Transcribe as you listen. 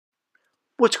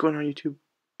What's going on, YouTube?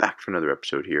 Back for another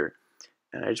episode here,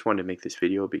 and I just wanted to make this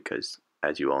video because,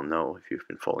 as you all know, if you've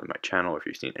been following my channel or if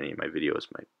you've seen any of my videos,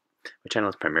 my channel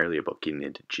is primarily about getting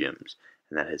into gyms,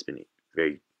 and that has been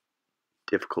very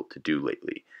difficult to do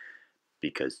lately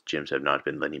because gyms have not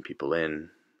been letting people in,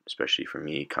 especially for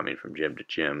me coming from gym to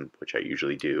gym, which I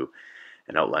usually do,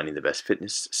 and outlining the best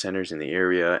fitness centers in the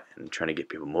area and trying to get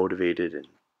people motivated and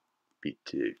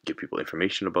to give people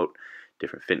information about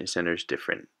different fitness centers,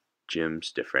 different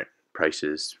gyms, different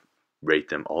prices, rate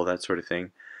them, all that sort of thing,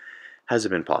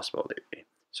 hasn't been possible lately.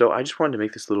 So I just wanted to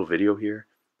make this little video here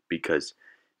because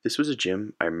this was a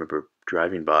gym I remember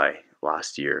driving by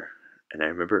last year, and I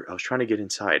remember I was trying to get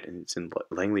inside, and it's in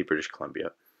Langley, British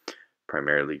Columbia,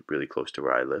 primarily really close to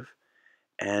where I live.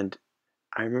 And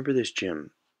I remember this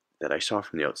gym that I saw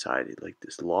from the outside, like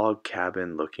this log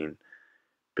cabin looking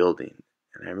building.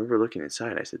 And I remember looking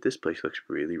inside, and I said, this place looks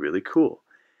really, really cool.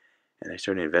 And I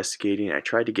started investigating. I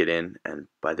tried to get in, and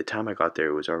by the time I got there,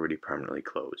 it was already permanently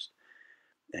closed.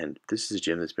 And this is a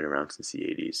gym that's been around since the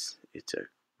 80s. It's a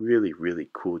really, really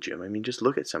cool gym. I mean, just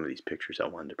look at some of these pictures I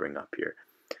wanted to bring up here.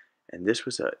 And this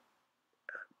was the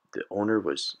owner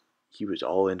he was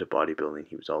all into bodybuilding.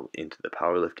 He was all into the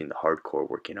powerlifting, the hardcore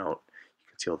working out.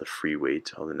 You can see all the free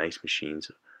weights, all the nice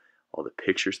machines, all the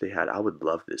pictures they had. I would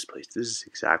love this place. This is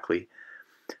exactly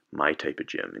my type of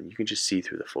gym, and you can just see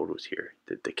through the photos here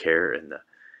the care and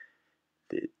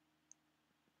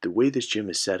the way this gym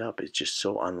is set up is just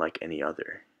so unlike any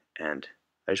other. And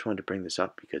I just wanted to bring this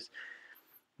up because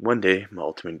one day my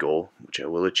ultimate goal, which I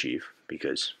will achieve,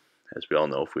 because as we all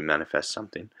know, if we manifest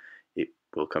something, it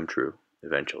will come true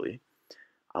eventually.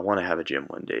 I want to have a gym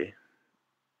one day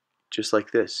just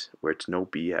like this, where it's no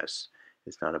BS.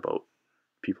 It's not about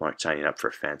people aren't signing up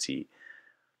for fancy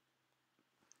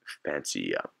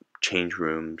change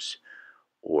rooms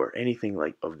or anything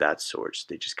like of that sort.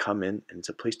 They just come in, and it's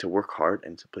a place to work hard,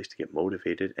 and it's a place to get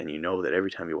motivated, and you know that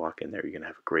every time you walk in there, you're gonna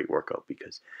have a great workout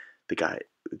because the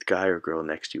guy or girl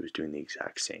next to you is doing the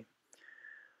exact same.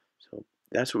 So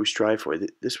that's what we strive for.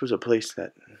 This was a place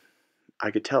that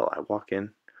I could tell. I walk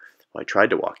in. Well, I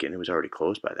tried to walk in. It was already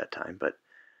closed by that time, but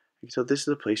so this is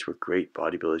a place where great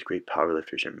bodybuilders, great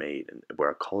powerlifters are made, and where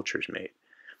our culture is made.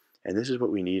 And this is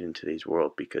what we need in today's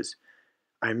world, because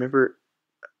I remember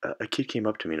a kid came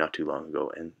up to me not too long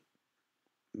ago and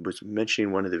was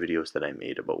mentioning one of the videos that I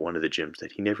made about one of the gyms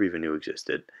that he never even knew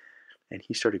existed. And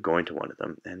he started going to one of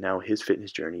them, and now his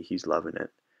fitness journey, he's loving it.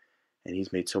 And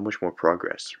he's made so much more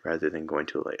progress rather than going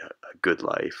to like a Good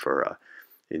Life or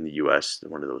in the US,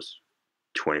 one of those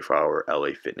 24-hour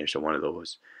LA Fitness or one of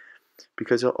those.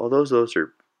 Because although those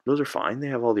are fine, they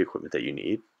have all the equipment that you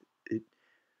need.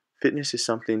 Fitness is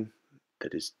something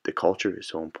that is, the culture is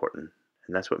so important,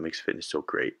 and that's what makes fitness so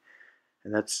great.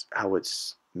 And that's how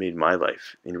it's made my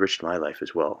life, enriched my life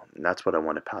as well. And that's what I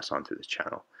want to pass on through this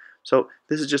channel. So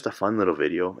this is just a fun little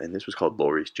video, and this was called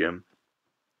Lori's Gym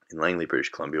in Langley, British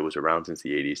Columbia. It was around since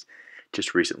the 80s,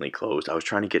 just recently closed. I was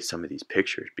trying to get some of these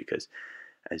pictures because,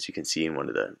 as you can see in one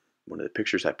of the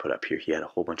pictures I put up here, he had a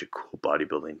whole bunch of cool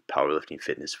bodybuilding, powerlifting,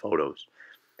 fitness photos.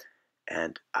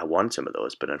 And I wanted some of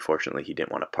those, but unfortunately he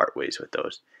didn't want to part ways with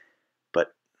those.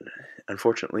 But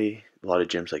unfortunately, a lot of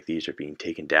gyms like these are being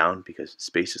taken down because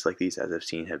spaces like these, as I've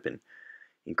seen, have been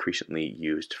increasingly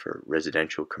used for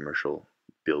residential, commercial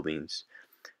buildings,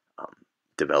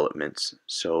 developments.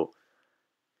 So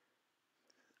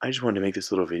I just wanted to make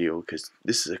this little video because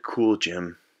this is a cool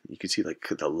gym. You can see like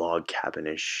the log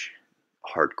cabinish,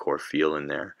 hardcore feel in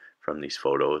there from these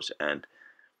photos, and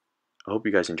I hope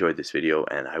you guys enjoyed this video,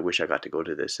 and I wish I got to go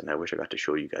to this, and I wish I got to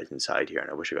show you guys inside here,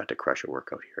 and I wish I got to crush a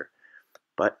workout here.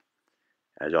 But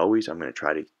as always, I'm going to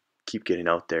try to keep getting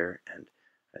out there, and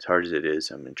as hard as it is,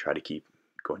 I'm going to try to keep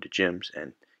going to gyms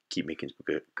and keep making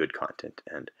good content.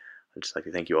 And I'd just like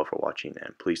to thank you all for watching,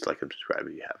 and please like and subscribe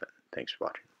if you haven't. Thanks for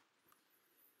watching.